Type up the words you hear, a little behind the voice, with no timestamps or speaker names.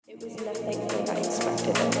was nothing like I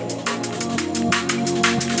expected of it.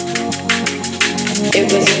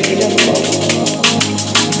 It was beautiful.